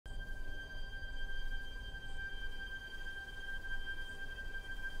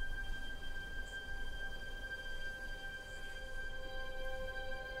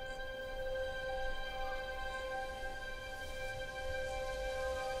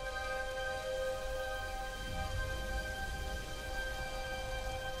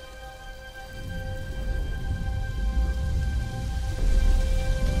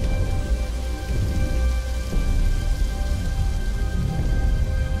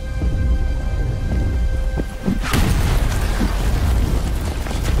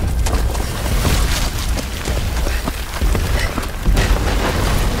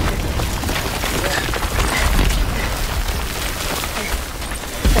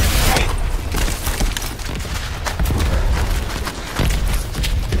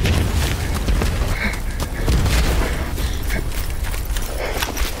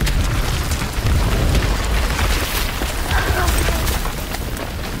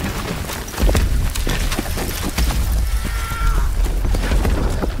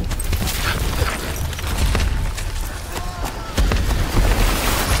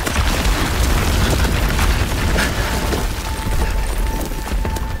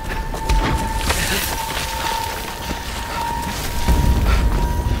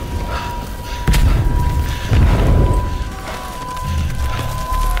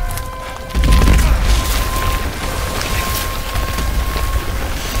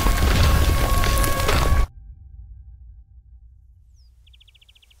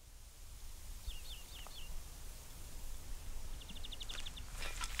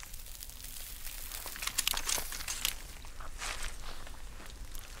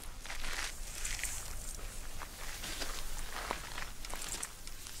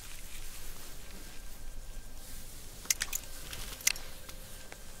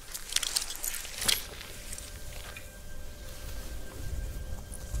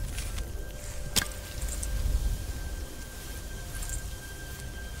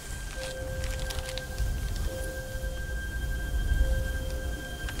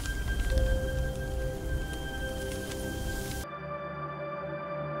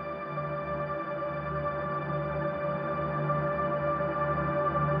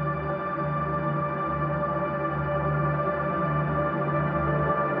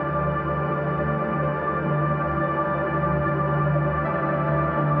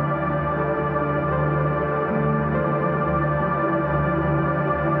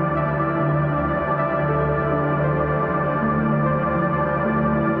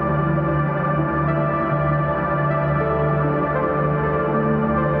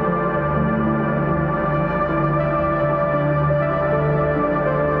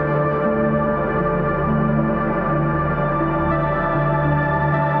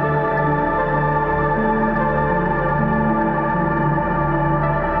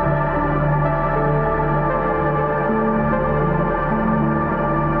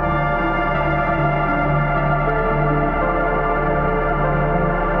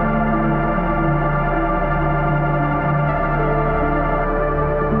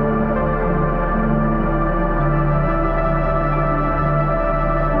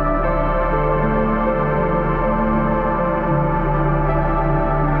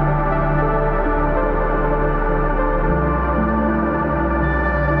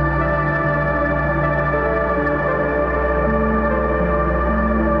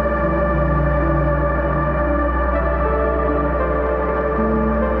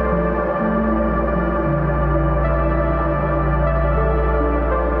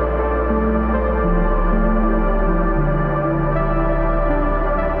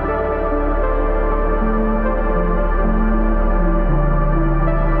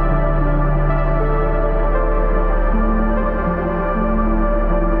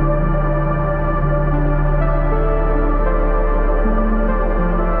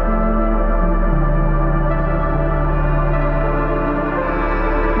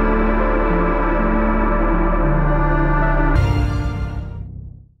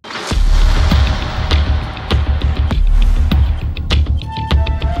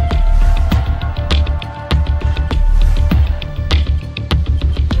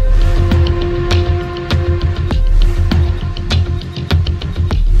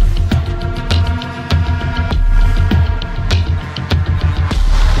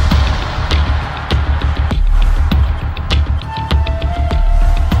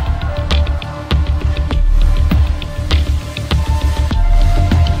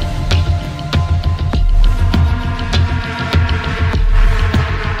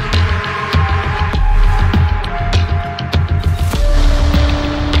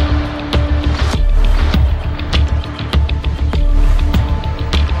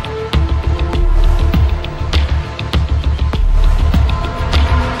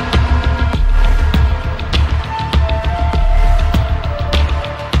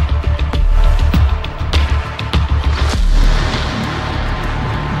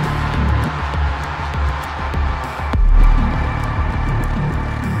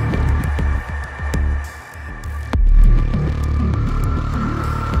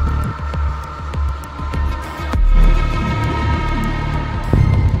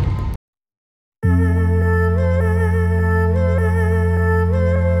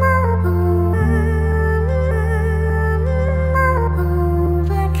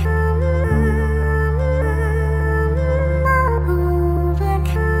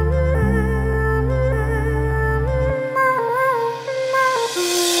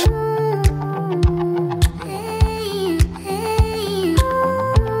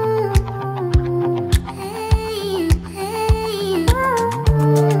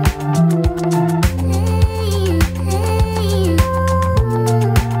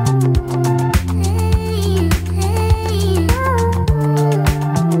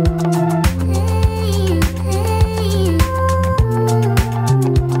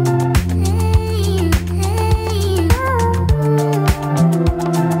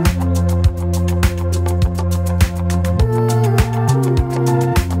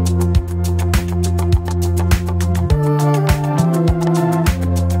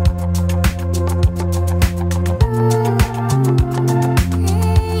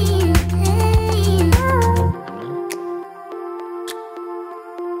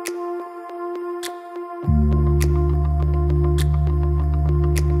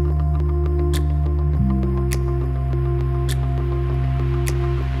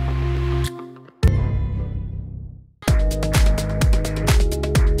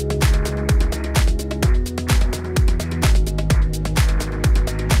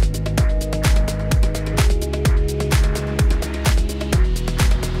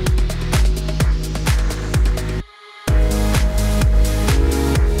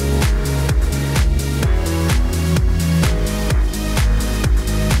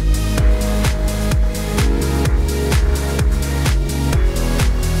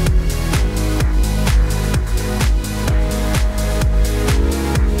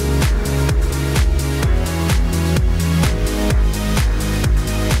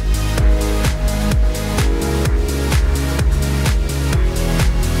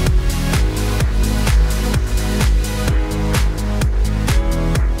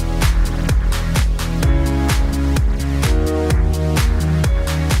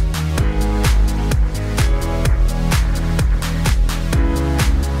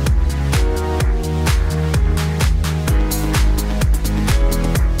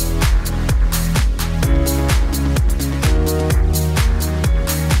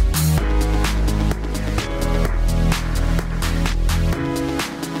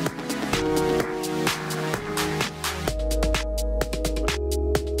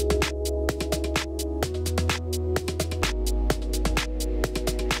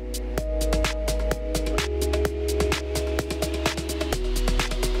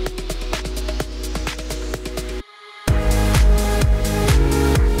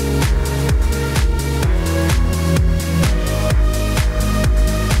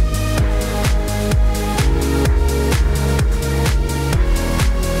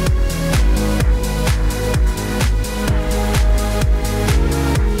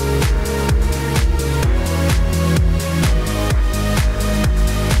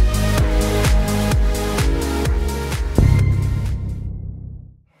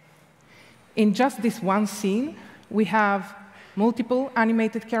in just this one scene, we have multiple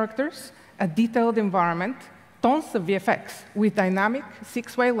animated characters, a detailed environment, tons of VFX with dynamic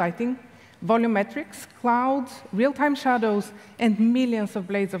six-way lighting, volumetrics, clouds, real-time shadows, and millions of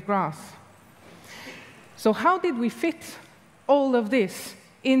blades of grass. So how did we fit all of this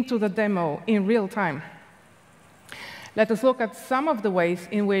into the demo in real time? Let us look at some of the ways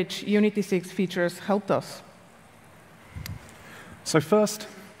in which Unity 6 features helped us. So first,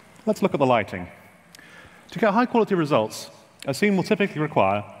 let's look at the lighting. To get high-quality results, a scene will typically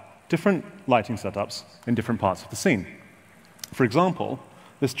require different lighting setups in different parts of the scene. For example,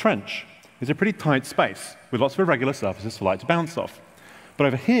 this trench is a pretty tight space with lots of irregular surfaces for light to bounce off. But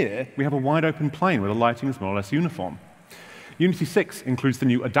over here, we have a wide-open plane where the lighting is more or less uniform. Unity 6 includes the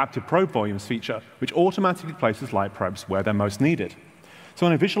new Adaptive Probe Volumes feature, which automatically places light probes where they're most needed. So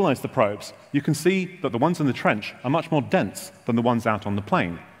when I visualize the probes, you can see that the ones in the trench are much more dense than the ones out on the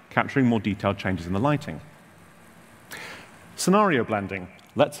plane, capturing more detailed changes in the lighting. Scenario blending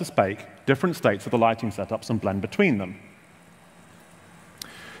lets us bake different states of the lighting setups and blend between them.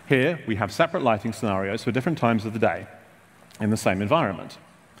 Here, we have separate lighting scenarios for different times of the day in the same environment.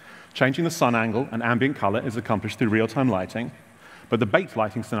 Changing the sun angle and ambient color is accomplished through real-time lighting, but the baked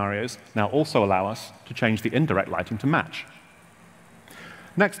lighting scenarios now also allow us to change the indirect lighting to match.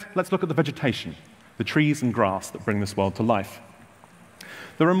 Next, let's look at the vegetation, the trees and grass that bring this world to life.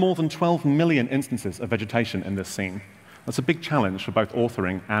 There are more than 12 million instances of vegetation in this scene. That's a big challenge for both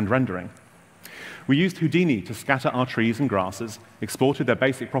authoring and rendering. We used Houdini to scatter our trees and grasses, exported their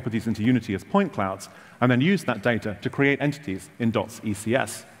basic properties into Unity as point clouds, and then used that data to create entities in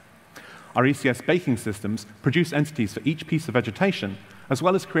 .ECS. Our ECS baking systems produce entities for each piece of vegetation, as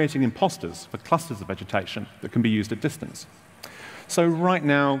well as creating imposters for clusters of vegetation that can be used at distance. So right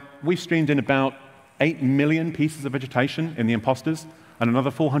now, we've streamed in about 8 million pieces of vegetation in the imposters, and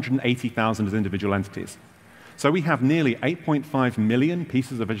another 480,000 as individual entities. So we have nearly 8.5 million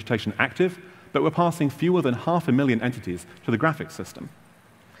pieces of vegetation active, but we're passing fewer than 500,000 entities to the graphics system.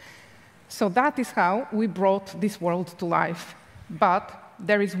 So that is how we brought this world to life. But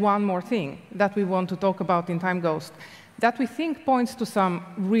there is one more thing that we want to talk about in Time Ghost that we think points to some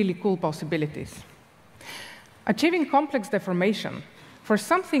really cool possibilities. Achieving complex deformation for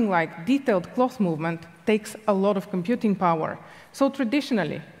something like detailed cloth movement takes a lot of computing power. So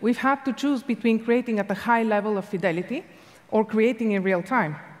traditionally, we've had to choose between creating at a high level of fidelity or creating in real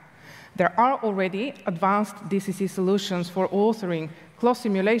time. There are already advanced DCC solutions for authoring cloth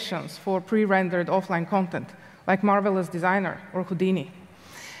simulations for pre-rendered offline content, like Marvelous Designer or Houdini.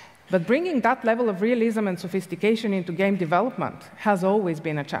 But bringing that level of realism and sophistication into game development has always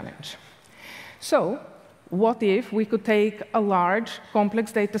been a challenge. So what if we could take a large,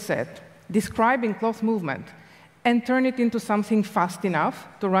 complex data set describing cloth movement and turn it into something fast enough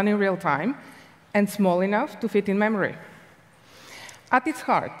to run in real time and small enough to fit in memory? At its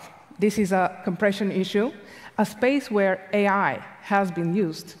heart, this is a compression issue, a space where AI has been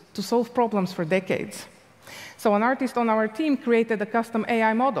used to solve problems for decades. So an artist on our team created a custom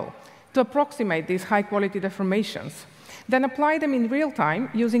AI model to approximate these high-quality deformations, then apply them in real time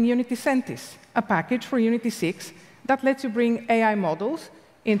using Unity Sentis, a package for Unity 6 that lets you bring AI models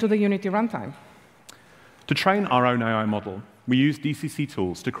into the Unity runtime. To train our own AI model, we used DCC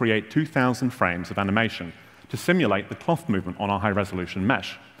tools to create 2,000 frames of animation to simulate the cloth movement on our high-resolution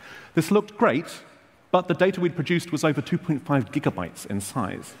mesh. This looked great, but the data we'd produced was over 2.5 gigabytes in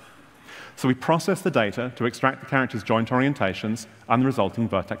size. So we processed the data to extract the character's joint orientations and the resulting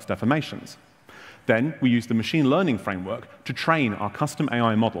vertex deformations. Then we used the machine learning framework to train our custom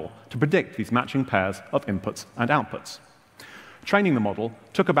AI model to predict these matching pairs of inputs and outputs. Training the model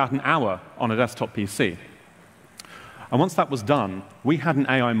took about an hour on a desktop PC. And once that was done, we had an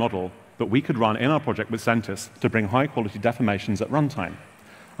AI model that we could run in our project with Sentis to bring high-quality deformations at runtime.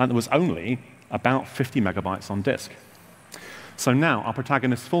 And there was only about 50 megabytes on disk. So now our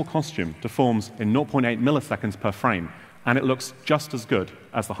protagonist's full costume deforms in 0.8 milliseconds per frame, and it looks just as good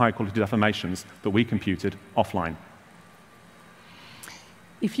as the high-quality deformations that we computed offline.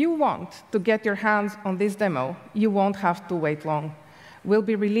 If you want to get your hands on this demo, you won't have to wait long. We'll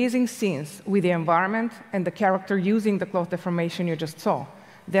be releasing scenes with the environment and the character using the cloth deformation you just saw.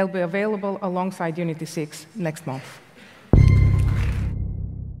 They'll be available alongside Unity 6 next month.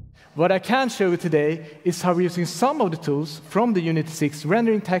 What I can show you today is how we're using some of the tools from the Unity 6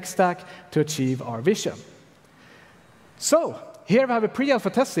 rendering tech stack to achieve our vision. So here we have a pre-alpha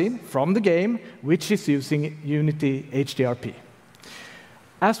test scene from the game, which is using Unity HDRP.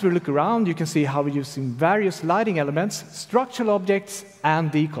 As we look around, you can see how we're using various lighting elements, structural objects,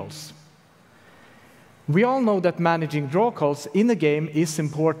 and decals. We all know that managing draw calls in a game is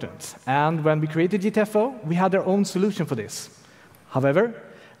important, and when we created GTFO, we had our own solution for this. However,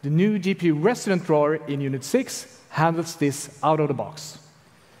 the new GPU resident drawer in Unit 6 handles this out of the box.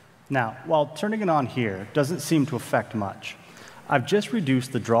 Now, while turning it on here doesn't seem to affect much, I've just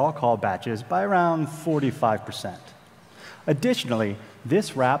reduced the draw call batches by around 45%. Additionally,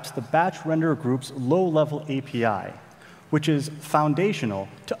 this wraps the batch renderer group's low-level API, which is foundational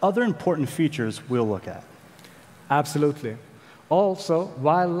to other important features we'll look at. Absolutely. Also,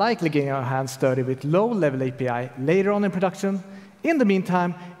 while likely getting our hands dirty with low-level API later on in production, in the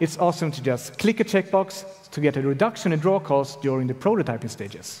meantime, it's awesome to just click a checkbox to get a reduction in draw calls during the prototyping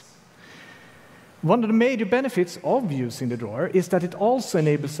stages. One of the major benefits of using the drawer is that it also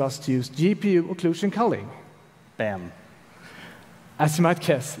enables us to use GPU occlusion culling. Bam. As you might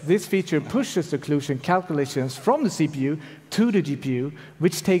guess, this feature pushes the occlusion calculations from the CPU to the GPU,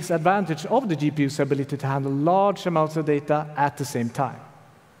 which takes advantage of the GPU's ability to handle large amounts of data at the same time.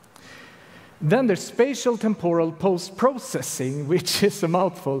 Then there's spatial temporal post-processing, which is a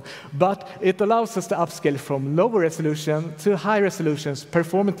mouthful, but it allows us to upscale from lower resolution to high resolutions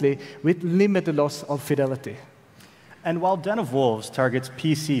performantly with limited loss of fidelity. And while Den of Wolves targets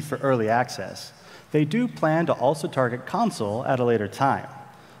PC for early access, they do plan to also target console at a later time.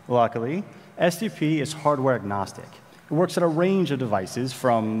 Luckily, SDP is hardware agnostic. It works at a range of devices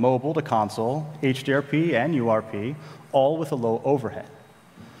from mobile to console, HDRP and URP, all with a low overhead.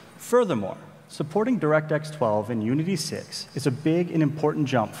 Furthermore, supporting DirectX 12 in Unity 6 is a big and important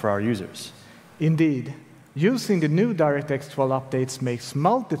jump for our users. Indeed. Using the new DirectX 12 updates makes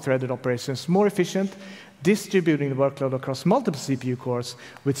multi-threaded operations more efficient, distributing the workload across multiple CPU cores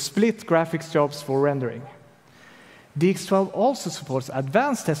with split graphics jobs for rendering. DX12 also supports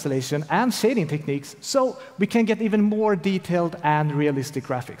advanced tessellation and shading techniques, so we can get even more detailed and realistic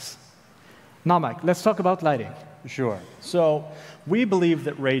graphics. Now, Mike, let's talk about lighting. Sure. So we believe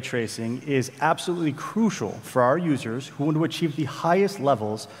that ray tracing is absolutely crucial for our users who want to achieve the highest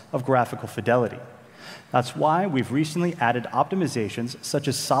levels of graphical fidelity. That's why we've recently added optimizations such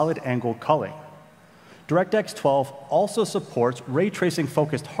as solid angle culling. DirectX 12 also supports ray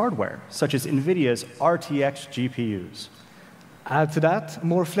tracing-focused hardware, such as NVIDIA's RTX GPUs. Add to that,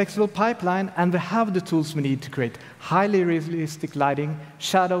 more flexible pipeline, and we have the tools we need to create highly realistic lighting,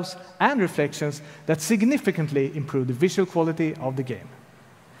 shadows, and reflections that significantly improve the visual quality of the game.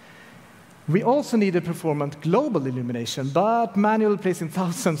 We also need a performant global illumination, but manually placing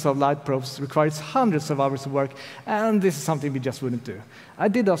thousands of light probes requires hundreds of hours of work, and this is something we just wouldn't do. I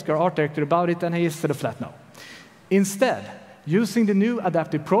did ask our art director about it, and he said a flat no. Instead, using the new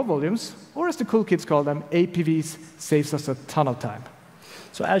adaptive probe volumes, or as the cool kids call them, APVs, saves us a ton of time.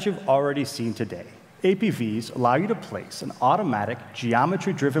 So as you've already seen today, APVs allow you to place an automatic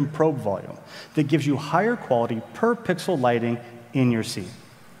geometry-driven probe volume that gives you higher quality per pixel lighting in your scene.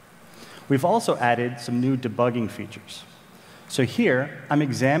 We've also added some new debugging features. So here, I'm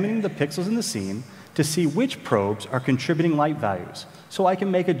examining the pixels in the scene to see which probes are contributing light values, so I can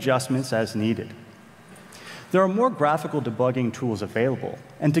make adjustments as needed. There are more graphical debugging tools available,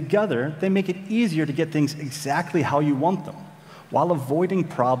 and together, they make it easier to get things exactly how you want them, while avoiding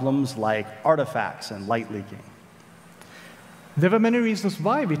problems like artifacts and light leaking. There are many reasons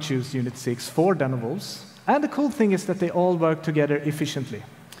why we choose Unit 6 for Den of Wolves, and the cool thing is that they all work together efficiently.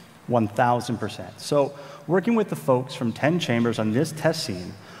 1,000%. So working with the folks from 10 Chambers on this test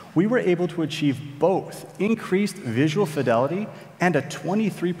scene, we were able to achieve both increased visual fidelity and a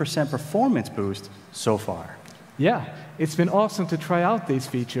 23% performance boost so far. Yeah, it's been awesome to try out these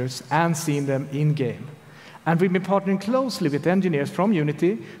features and see them in-game. And we've been partnering closely with engineers from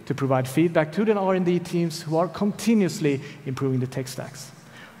Unity to provide feedback to the R&D teams who are continuously improving the tech stacks.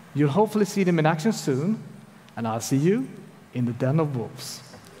 You'll hopefully see them in action soon, and I'll see you in the Den of Wolves.